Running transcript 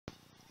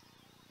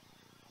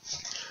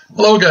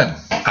Hello again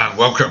and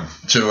welcome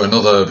to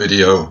another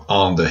video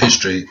on the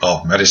history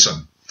of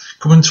medicine.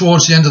 Coming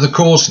towards the end of the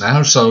course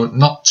now, so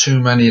not too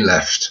many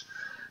left.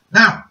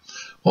 Now,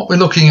 what we're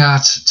looking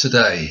at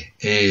today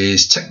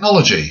is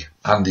technology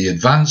and the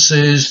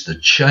advances, the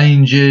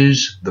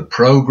changes, the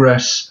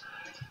progress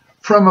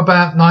from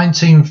about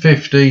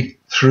 1950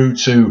 through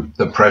to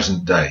the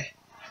present day.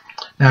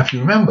 Now, if you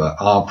remember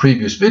our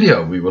previous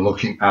video, we were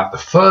looking at the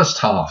first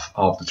half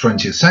of the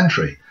 20th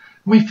century.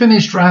 We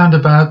finished round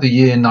about the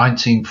year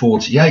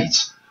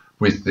 1948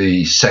 with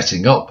the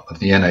setting up of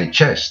the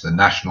NHS, the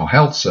National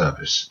Health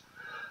Service.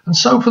 And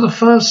so for the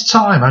first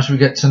time, as we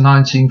get to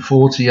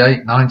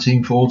 1948,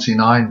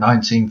 1949,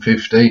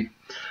 1950,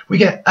 we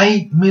get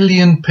 8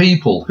 million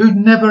people who'd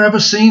never ever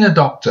seen a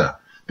doctor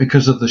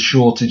because of the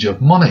shortage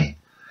of money.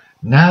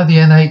 Now the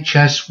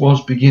NHS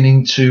was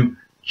beginning to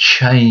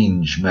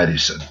change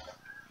medicine.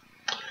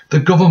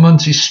 The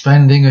government is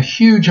spending a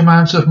huge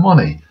amount of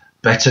money,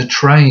 better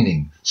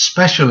training,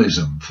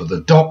 specialism for the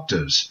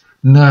doctors,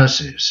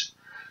 nurses.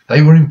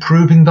 They were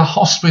improving the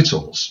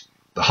hospitals.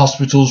 The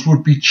hospitals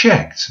would be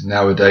checked.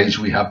 Nowadays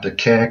we have the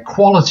Care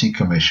Quality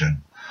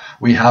Commission.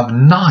 We have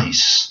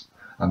NICE,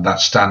 and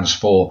that stands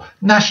for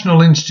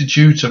National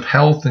Institute of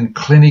Health and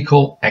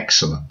Clinical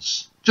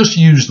Excellence. Just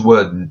use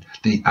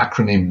the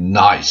acronym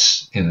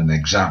NICE in an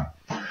exam.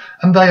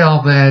 And they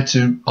are there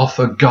to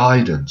offer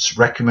guidance,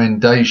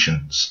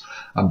 recommendations,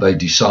 and they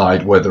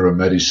decide whether a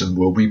medicine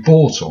will be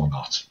bought or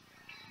not.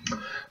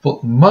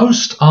 But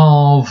most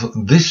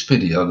of this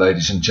video,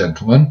 ladies and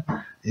gentlemen,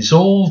 is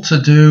all to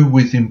do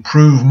with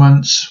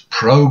improvements,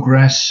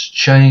 progress,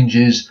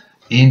 changes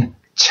in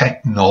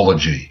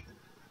technology.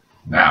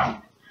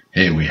 Now,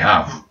 here we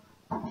have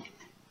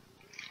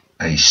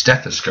a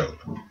stethoscope.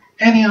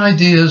 Any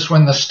ideas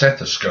when the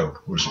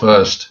stethoscope was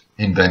first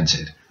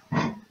invented?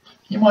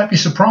 You might be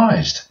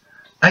surprised.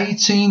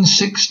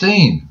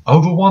 1816,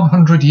 over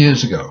 100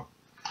 years ago.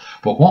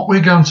 But what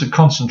we're going to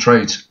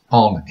concentrate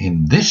on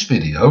in this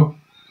video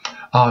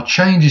are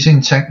changes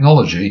in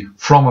technology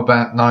from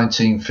about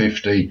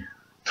 1950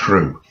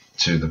 through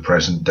to the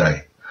present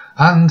day.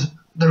 And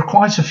there are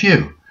quite a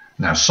few.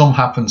 Now, some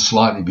happened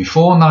slightly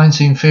before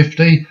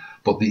 1950,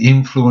 but the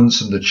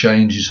influence and the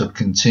changes have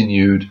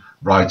continued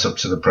right up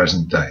to the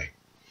present day.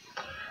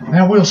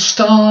 Now, we'll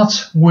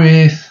start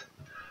with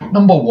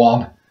number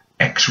one,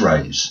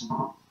 X-rays.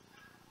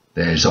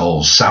 There's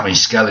old Sammy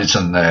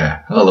Skeleton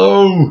there.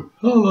 Hello,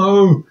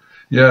 hello.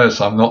 Yes,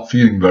 I'm not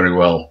feeling very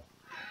well.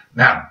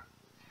 Now,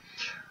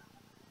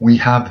 we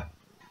have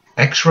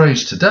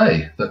X-rays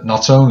today that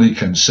not only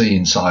can see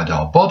inside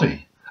our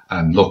body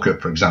and look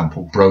at, for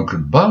example,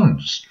 broken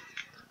bones,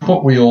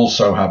 but we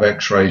also have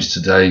X-rays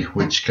today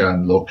which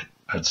can look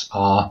at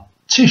our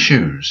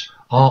tissues,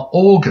 our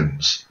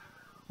organs.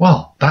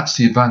 Well, that's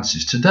the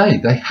advances today.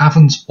 They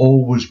haven't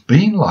always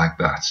been like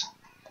that.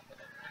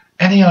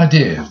 Any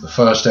idea of the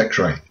first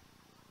X-ray?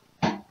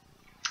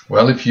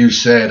 Well, if you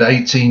said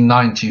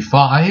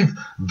 1895,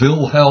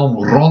 Wilhelm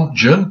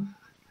Röntgen,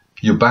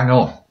 you bang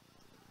on.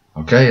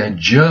 Okay, a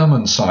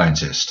German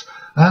scientist.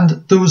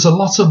 And there was a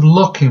lot of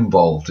luck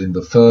involved in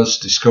the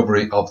first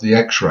discovery of the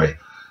X-ray.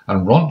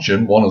 And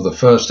Röntgen, one of the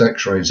first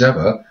X-rays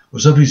ever,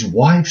 was of his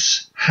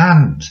wife's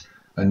hand.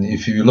 And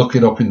if you look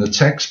it up in the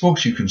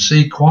textbooks, you can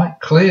see quite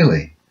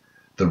clearly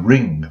the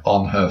ring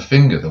on her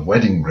finger, the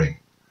wedding ring.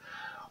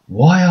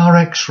 Why are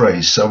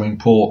X-rays so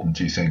important,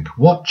 do you think?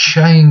 What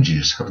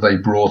changes have they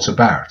brought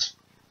about?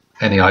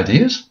 Any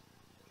ideas?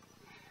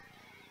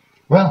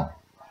 Well,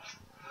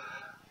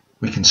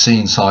 we can see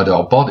inside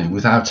our body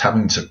without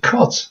having to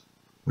cut,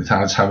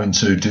 without having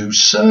to do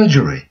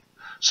surgery.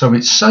 So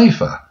it's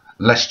safer,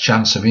 less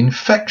chance of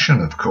infection,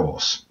 of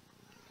course.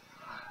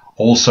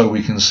 Also,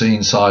 we can see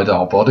inside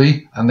our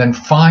body and then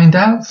find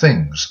out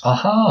things.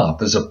 Aha,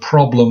 there's a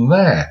problem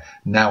there.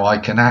 Now I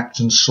can act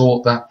and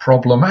sort that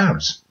problem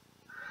out.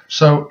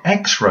 So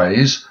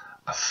X-rays,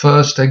 a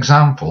first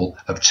example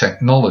of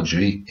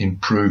technology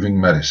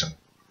improving medicine.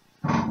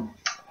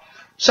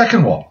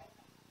 Second one,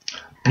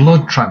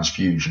 blood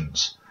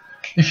transfusions.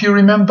 If you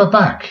remember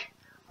back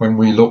when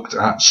we looked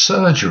at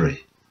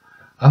surgery,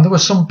 and there were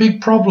some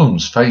big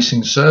problems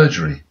facing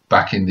surgery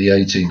back in the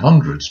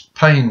 1800s.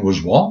 Pain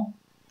was one,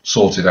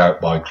 sorted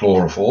out by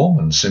chloroform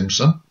and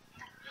Simpson.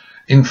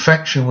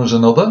 Infection was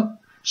another,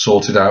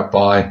 sorted out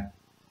by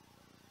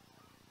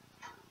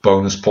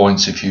bonus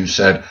points if you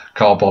said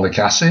carbolic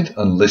acid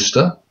and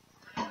Lister.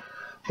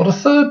 But a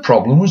third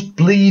problem was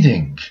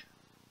bleeding.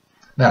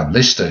 Now,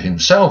 Lister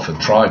himself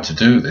had tried to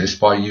do this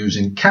by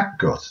using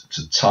catgut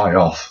to tie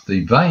off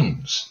the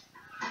veins.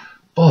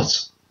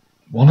 But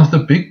one of the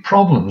big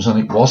problems, and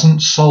it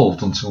wasn't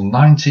solved until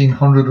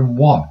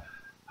 1901,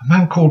 a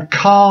man called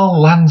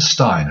Karl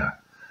Landsteiner,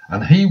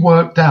 and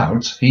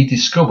he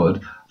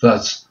discovered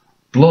that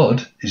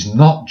blood is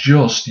not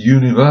just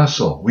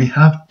universal. We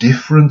have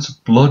different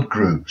blood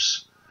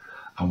groups.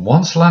 And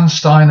once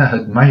Landsteiner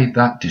had made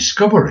that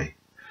discovery,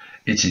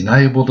 it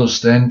enabled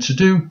us then to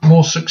do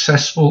more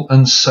successful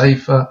and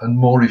safer and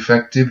more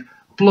effective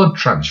blood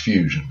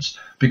transfusions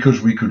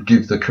because we could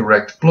give the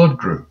correct blood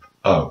group,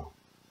 O.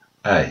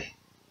 A,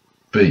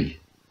 B,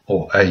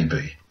 or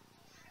AB.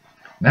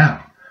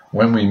 Now,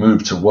 when we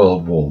move to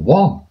World War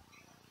I,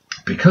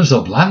 because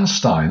of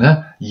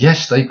Landsteiner,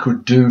 yes, they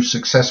could do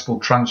successful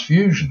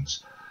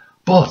transfusions,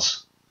 but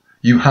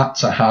you had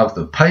to have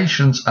the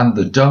patient and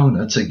the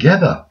donor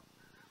together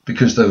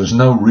because there was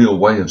no real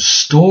way of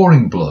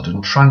storing blood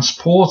and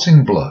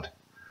transporting blood.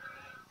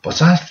 But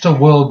during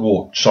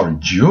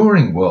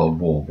World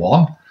War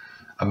I,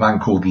 a man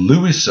called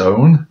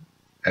Lewison,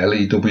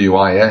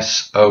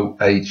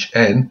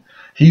 Lewison,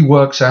 he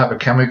works out a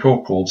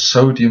chemical called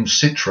sodium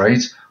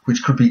citrate,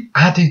 which could be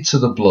added to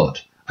the blood,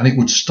 and it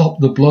would stop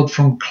the blood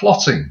from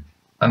clotting,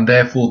 and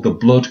therefore the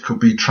blood could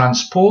be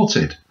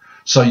transported.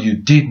 So you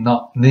did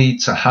not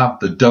need to have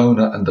the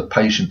donor and the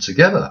patient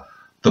together.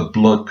 The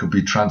blood could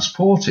be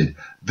transported.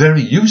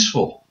 Very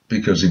useful,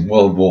 because in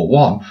World War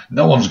I,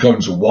 no one's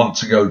going to want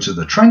to go to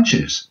the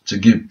trenches to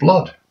give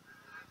blood.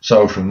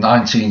 So from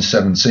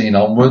 1917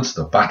 onwards,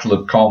 the Battle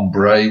of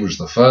Cambrai was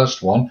the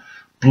first one.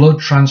 Blood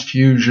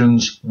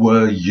transfusions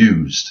were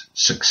used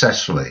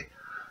successfully.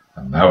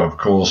 And now, of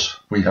course,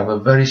 we have a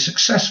very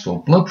successful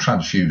blood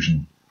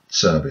transfusion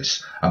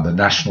service, and the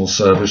national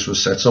service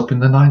was set up in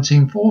the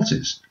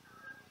 1940s.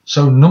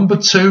 So number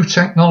 2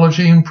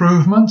 technology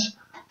improvement,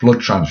 blood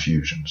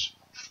transfusions.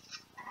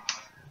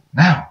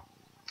 Now,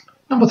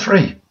 number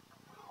 3,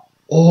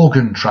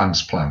 organ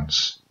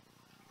transplants.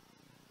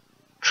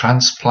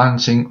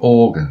 Transplanting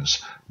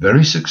organs,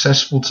 very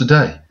successful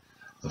today.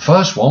 The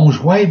first one was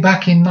way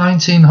back in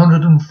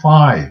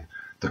 1905,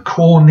 the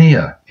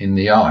cornea in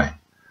the eye.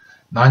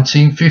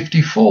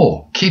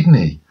 1954,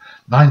 kidney.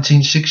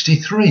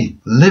 1963,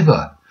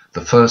 liver,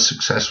 the first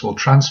successful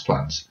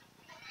transplant.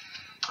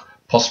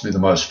 Possibly the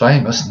most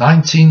famous,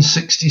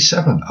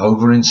 1967,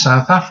 over in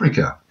South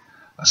Africa.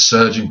 A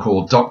surgeon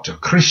called Dr.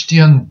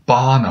 Christian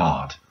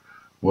Barnard,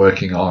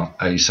 working on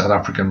a South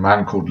African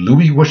man called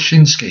Louis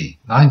Washinsky,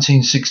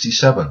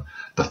 1967,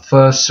 the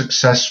first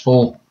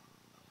successful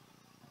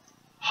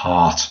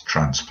heart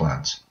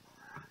transplant.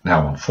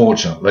 Now,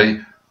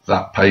 unfortunately,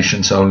 that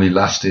patient only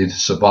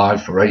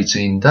survived for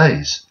 18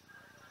 days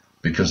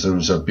because there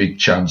was a big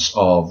chance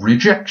of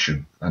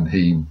rejection, and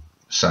he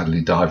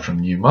sadly died from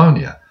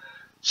pneumonia.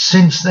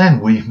 Since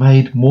then, we've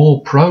made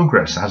more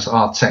progress as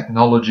our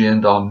technology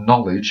and our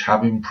knowledge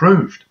have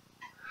improved.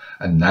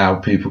 And now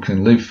people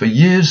can live for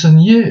years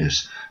and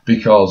years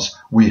because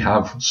we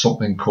have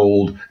something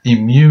called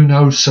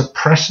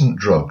immunosuppressant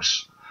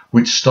drugs,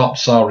 which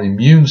stops our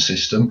immune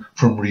system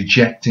from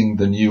rejecting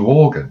the new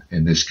organ,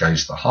 in this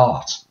case the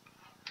heart.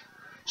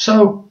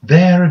 So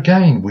there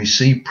again we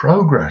see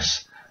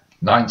progress.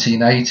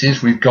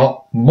 1980s, we've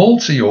got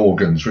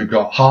multi-organs, we've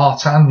got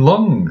heart and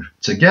lung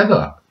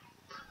together.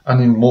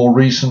 And in more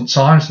recent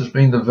times, there's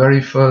been the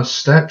very first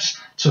steps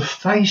to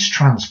face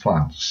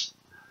transplants.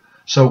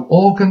 So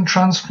organ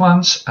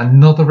transplants,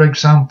 another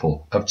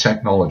example of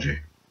technology.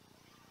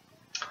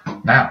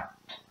 Now,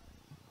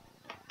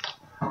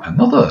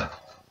 another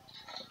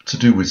to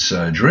do with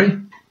surgery.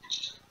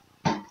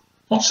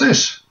 What's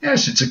this?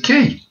 Yes, it's a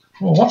key.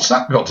 Well, what's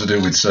that got to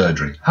do with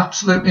surgery?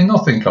 Absolutely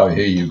nothing, I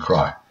hear you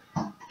cry.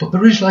 But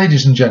there is,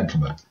 ladies and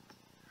gentlemen,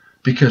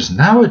 because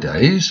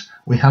nowadays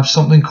we have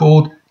something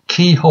called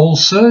keyhole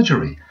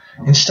surgery.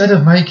 Instead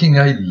of making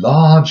a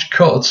large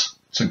cut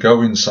to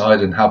go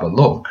inside and have a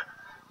look,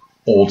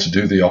 or to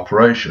do the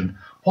operation,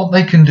 what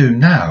they can do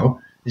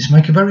now is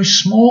make a very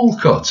small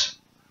cut.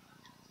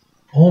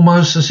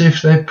 Almost as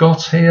if they've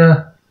got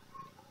here,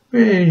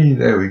 hey,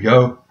 there we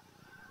go,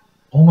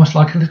 almost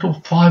like a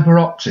little fibre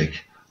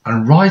optic.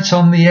 And right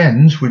on the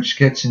end, which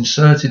gets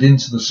inserted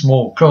into the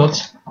small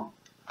cut,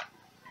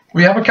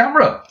 we have a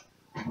camera.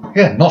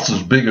 Yeah, not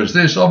as big as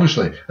this,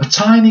 obviously. A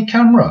tiny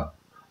camera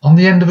on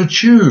the end of a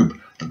tube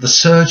that the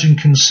surgeon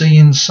can see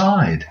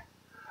inside.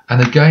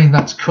 And again,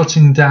 that's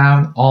cutting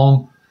down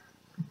on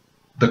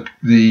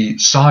the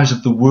size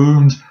of the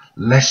wound,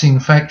 less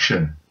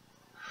infection.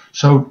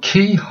 So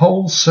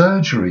keyhole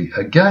surgery,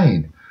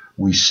 again,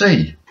 we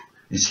see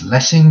it's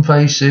less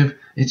invasive,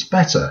 it's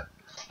better.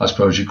 I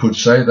suppose you could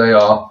say they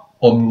are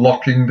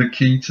unlocking the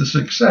key to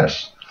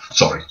success.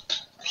 Sorry.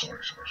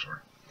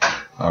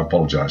 I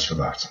apologise for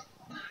that.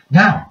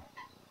 Now,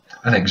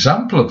 an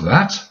example of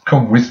that,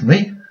 come with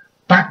me,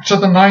 back to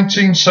the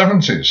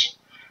 1970s.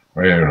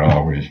 Where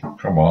are we?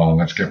 Come on,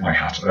 let's get my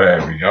hat.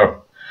 There we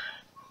go.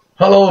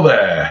 Hello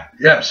there.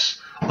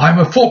 Yes, I'm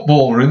a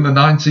footballer in the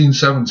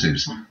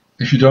 1970s.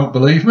 If you don't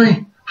believe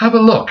me, have a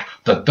look.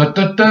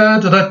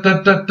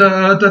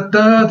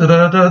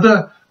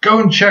 Go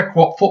and check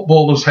what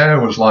footballers' hair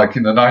was like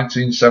in the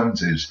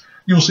 1970s.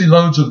 You'll see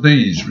loads of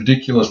these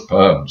ridiculous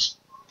perms.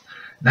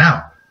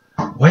 Now,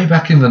 way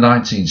back in the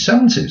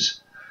 1970s,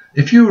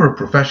 if you were a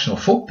professional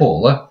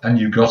footballer and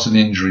you got an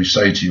injury,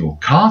 say, to your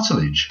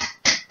cartilage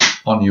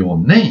on your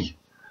knee,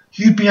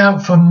 you'd be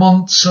out for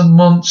months and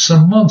months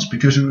and months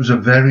because it was a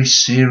very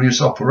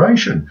serious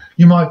operation.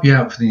 You might be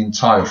out for the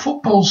entire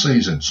football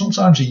season,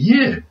 sometimes a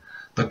year.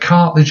 The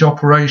cartilage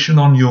operation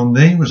on your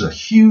knee was a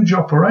huge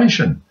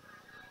operation.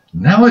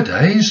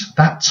 Nowadays,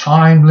 that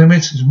time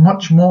limit is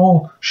much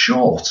more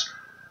short.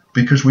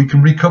 because we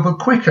can recover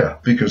quicker,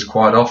 because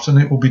quite often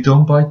it will be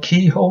done by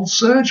keyhole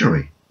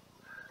surgery.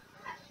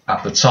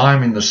 At the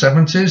time in the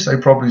 70s,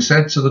 they probably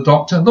said to the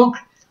doctor, look,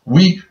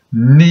 we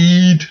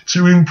need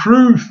to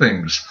improve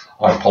things.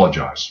 I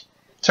apologise.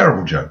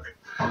 Terrible joke.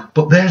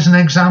 But there's an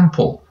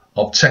example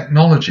of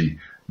technology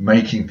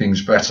making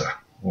things better.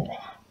 Oh,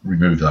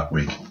 remove that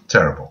wig.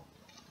 Terrible.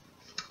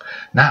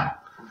 Now,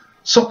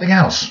 something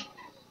else.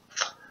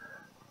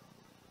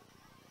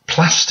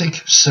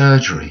 Plastic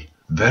surgery.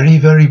 Very,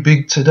 very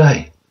big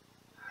today.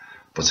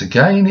 But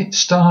again, it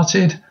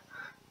started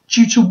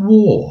due to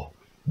war.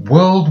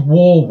 World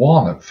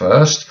War I at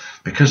first,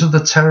 because of the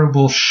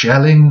terrible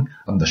shelling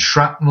and the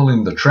shrapnel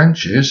in the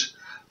trenches,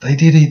 they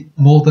did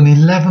more than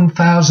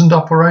 11,000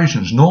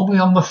 operations, normally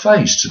on the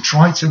face, to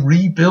try to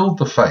rebuild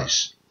the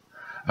face.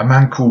 A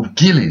man called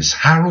Gillies,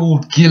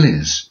 Harold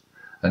Gillies,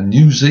 a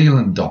New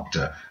Zealand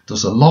doctor,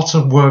 does a lot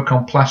of work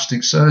on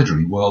plastic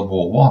surgery, World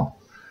War I.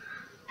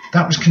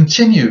 That was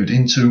continued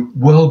into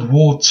World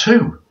War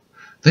II.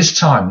 This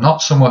time,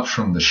 not so much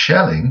from the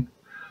shelling,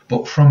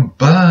 but from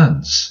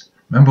burns.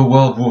 Remember,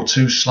 World War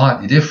II,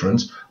 slightly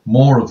different.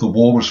 More of the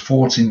war was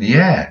fought in the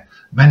air.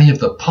 Many of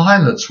the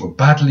pilots were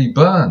badly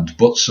burned,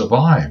 but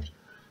survived.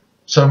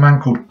 So a man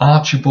called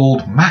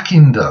Archibald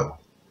Mackindoe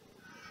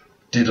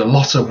did a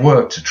lot of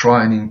work to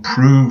try and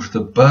improve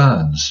the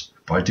burns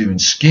by doing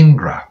skin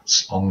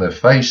grafts on their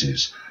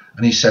faces.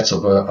 And he set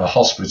up a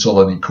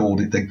hospital, and he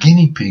called it the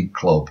Guinea Pig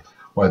Club,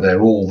 where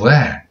they're all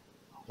there,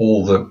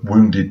 all the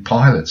wounded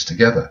pilots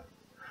together.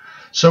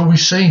 So we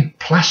see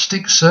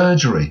plastic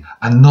surgery,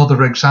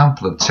 another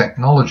example of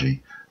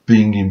technology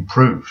being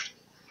improved.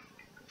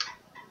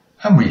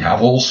 And we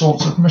have all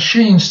sorts of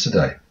machines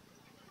today.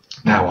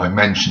 Now, I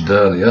mentioned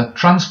earlier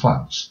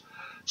transplants.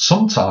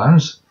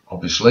 Sometimes,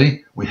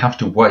 obviously, we have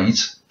to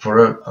wait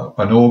for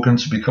an organ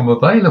to become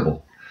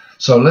available.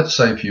 So let's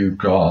say if you've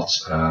got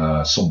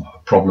some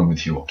problem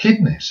with your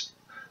kidneys.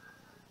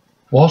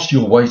 Whilst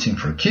you're waiting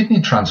for a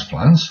kidney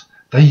transplant,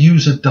 they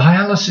use a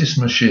dialysis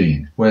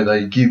machine where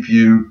they give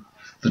you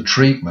the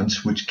treatment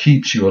which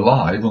keeps you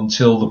alive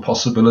until the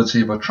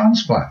possibility of a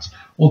transplant.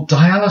 Well,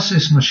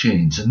 dialysis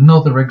machines,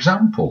 another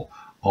example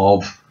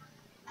of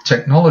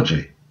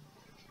technology.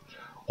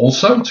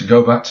 Also, to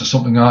go back to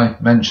something I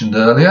mentioned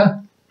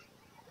earlier,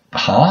 the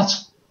heart.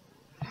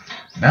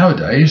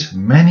 Nowadays,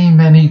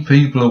 many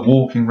people are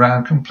walking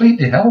around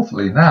completely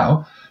healthily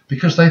now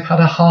because they've had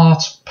a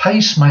heart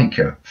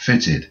pacemaker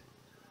fitted.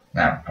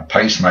 Now, a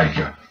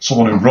pacemaker,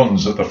 someone who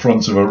runs at the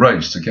front of a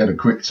race to get a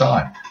quick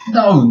time.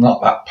 No,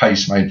 not that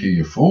pacemaker,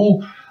 you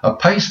fool. A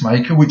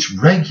pacemaker which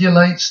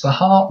regulates the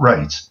heart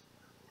rate.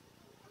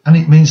 And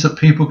it means that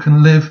people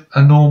can live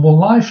a normal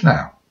life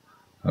now.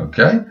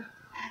 Okay?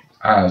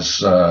 As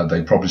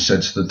they probably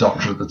said to the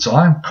doctor at the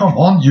time, come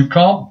on, you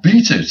can't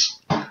beat it.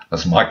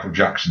 As Michael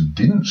Jackson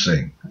didn't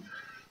sing.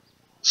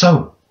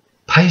 So,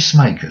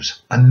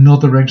 pacemakers,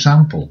 another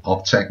example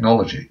of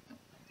technology.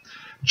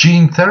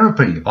 Gene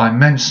therapy, I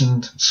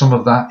mentioned some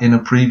of that in a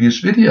previous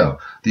video,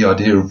 the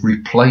idea of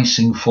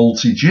replacing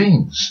faulty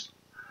genes.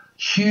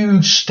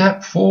 Huge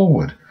step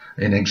forward.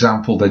 In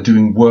example, they're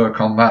doing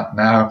work on that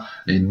now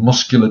in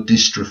muscular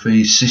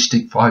dystrophy,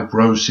 cystic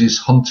fibrosis,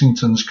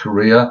 Huntington's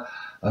chorea,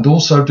 and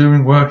also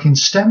doing work in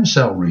stem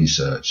cell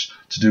research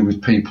to do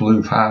with people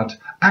who've had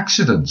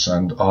accidents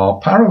and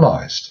are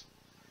paralysed.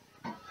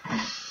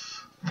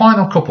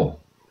 Final couple,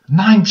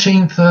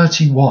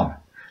 1931.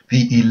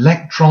 The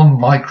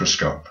Electron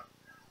Microscope.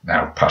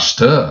 Now,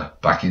 Pasteur,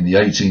 back in the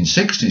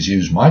 1860s,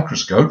 used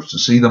microscopes to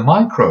see the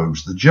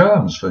microbes, the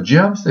germs, for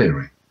germ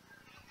theory.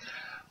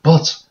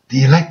 But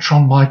the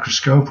electron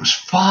microscope was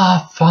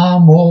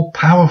far more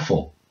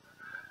powerful,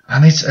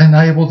 and it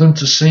enabled them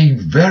to see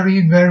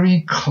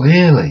very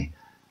clearly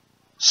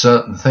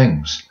certain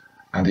things.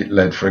 And it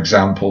led, for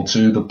example,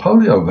 to the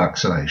polio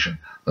vaccination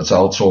that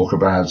I'll talk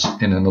about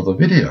in another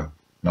video,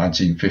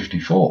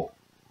 1954.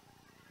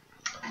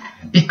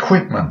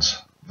 Equipment,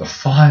 the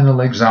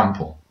final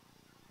example.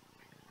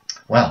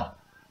 Well,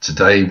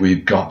 today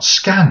we've got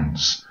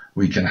scans.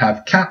 We can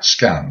have CAT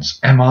scans,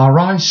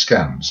 MRI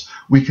scans.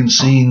 We can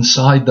see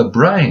inside the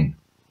brain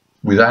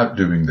without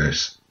doing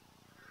this.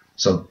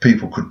 So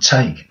people could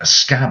take a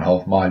scan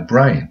of my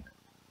brain.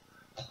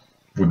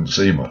 Wouldn't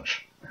see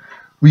much.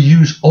 We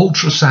use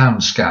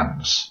ultrasound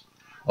scans,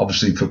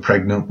 obviously for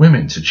pregnant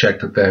women, to check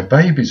that their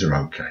babies are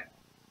okay.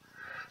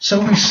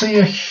 So we see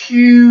a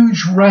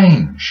huge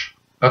range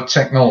of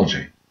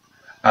technology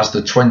as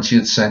the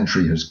 20th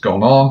century has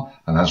gone on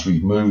and as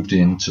we've moved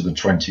into the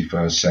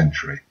 21st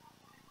century.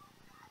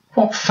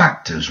 What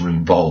factors were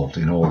involved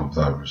in all of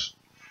those?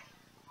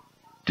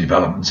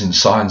 Developments in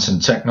science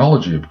and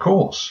technology, of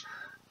course.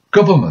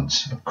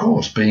 Government, of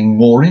course, being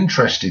more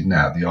interested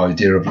now. The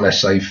idea of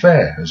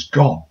laissez-faire has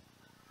gone.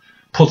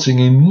 Putting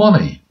in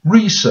money,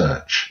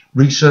 research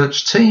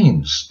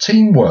teams,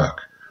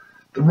 teamwork,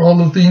 the role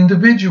of the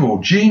individual,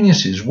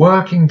 geniuses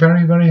working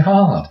very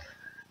hard,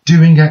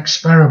 doing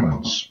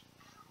experiments.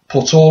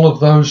 Put all of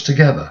those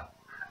together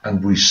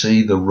and we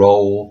see the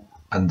role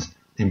and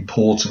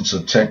importance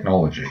of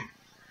technology.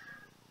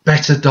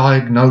 better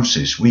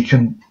diagnosis. We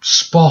can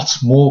spot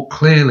more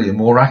clearly and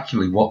more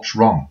accurately what's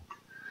wrong.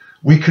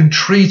 We can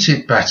treat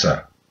it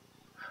better.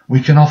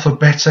 We can offer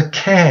better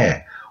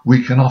care.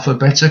 We can offer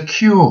better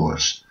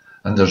cures.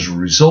 And as a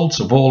result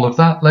of all of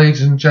that,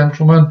 ladies and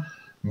gentlemen,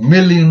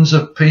 millions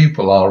of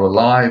people are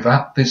alive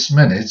at this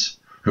minute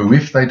who,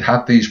 if they'd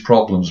had these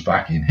problems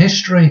back in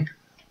history,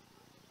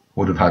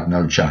 would have had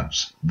no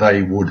chance.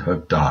 They would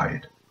have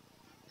died.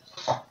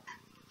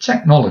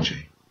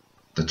 Technology,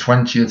 the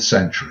 20th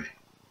century.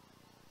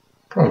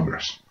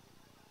 Progress.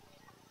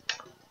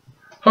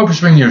 Hope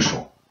it's been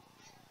useful.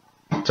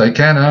 Take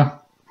care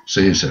now.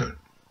 See you soon.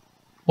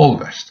 All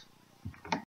the best.